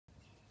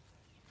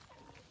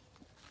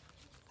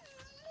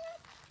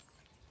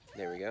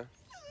There we go.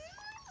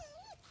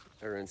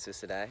 Arun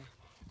Susadai.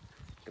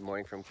 Good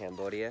morning from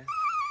Cambodia.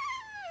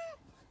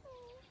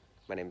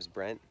 My name is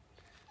Brent.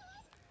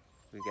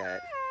 We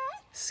got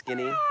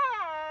Skinny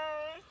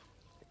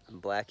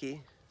and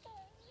Blacky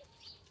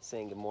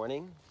saying good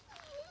morning.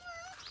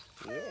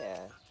 Yeah.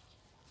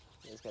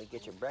 You guys gotta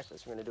get your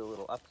breakfast. We're gonna do a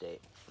little update,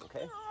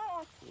 okay?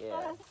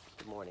 Yeah.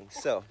 Good morning.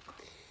 So,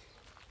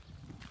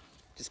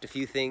 just a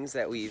few things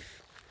that we've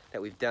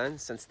done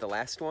since the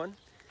last one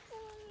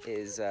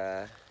is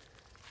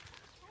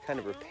kind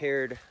of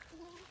repaired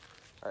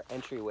our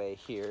entryway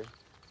here.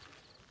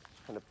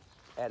 Kind of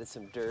added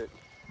some dirt,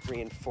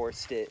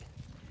 reinforced it.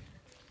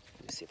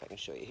 Let me see if I can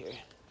show you here.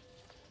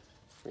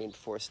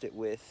 Reinforced it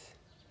with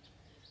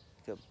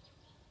a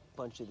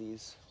bunch of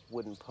these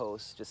wooden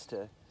posts just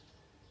to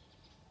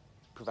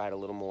provide a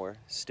little more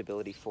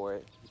stability for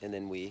it. And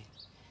then we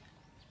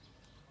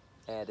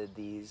added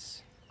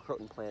these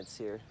croton plants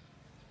here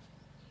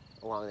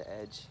along the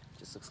edge.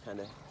 Just looks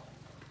kind of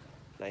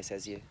nice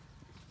as you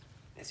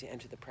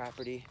enter the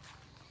property.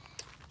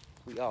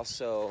 We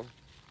also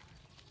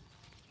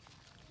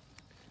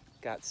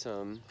got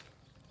some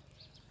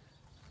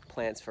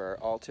plants for our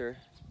altar.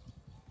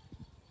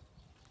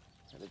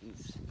 Out of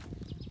these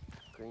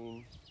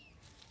green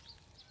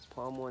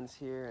palm ones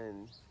here,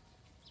 and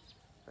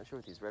I'm not sure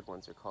what these red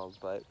ones are called,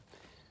 but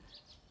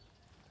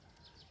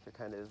they're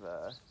kind of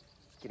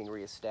getting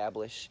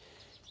reestablished.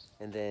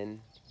 And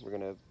then we're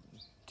gonna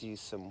do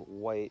some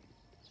white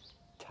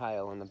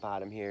tile on the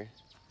bottom here.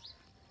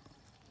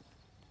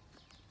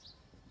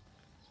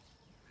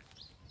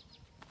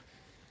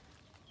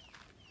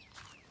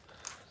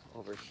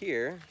 Over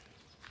here,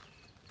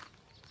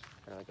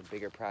 kind of like a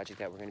bigger project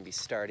that we're going to be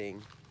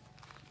starting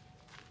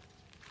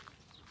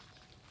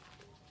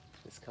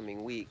this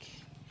coming week,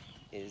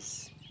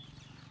 is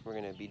we're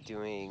going to be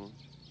doing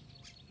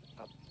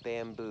a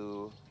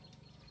bamboo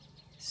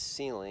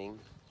ceiling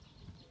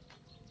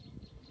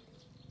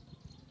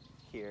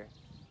here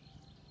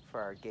for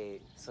our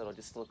gate, so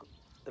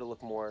it'll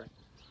look more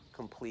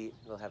complete.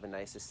 It'll have a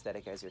nice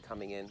aesthetic as you're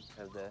coming in,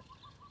 of the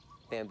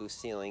bamboo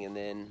ceiling. And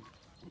then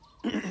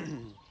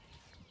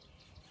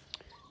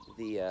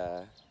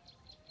the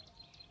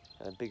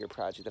bigger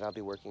project that I'll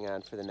be working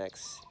on for the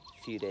next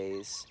few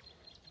days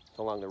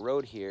along the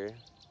road here,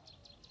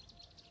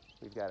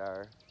 we've got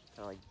our kind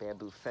of like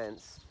bamboo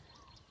fence,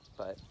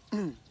 but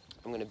I'm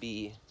going to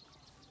be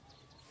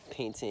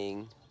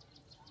painting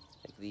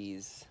like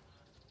these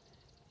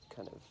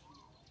kind of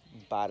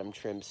bottom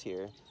trims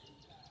here.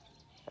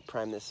 I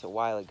primed this a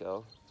while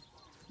ago,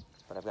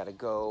 but I've got to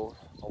go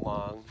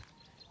along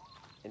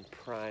and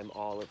prime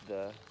all of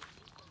the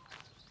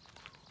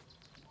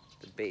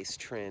base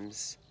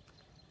trims.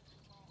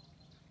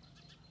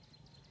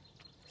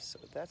 So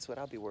that's what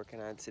I'll be working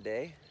on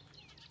today.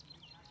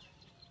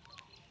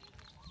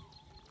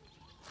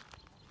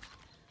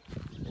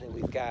 And then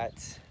we've got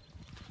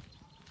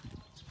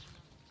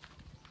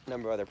a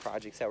number of other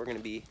projects that we're going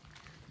to be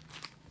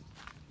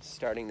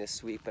starting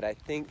this week, but I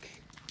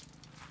think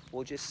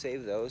we'll just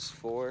save those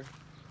for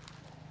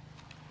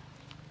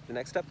the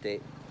next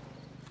update.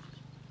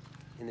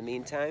 In the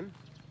meantime,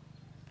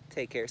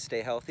 take care,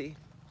 stay healthy.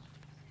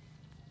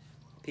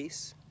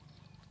 Peace.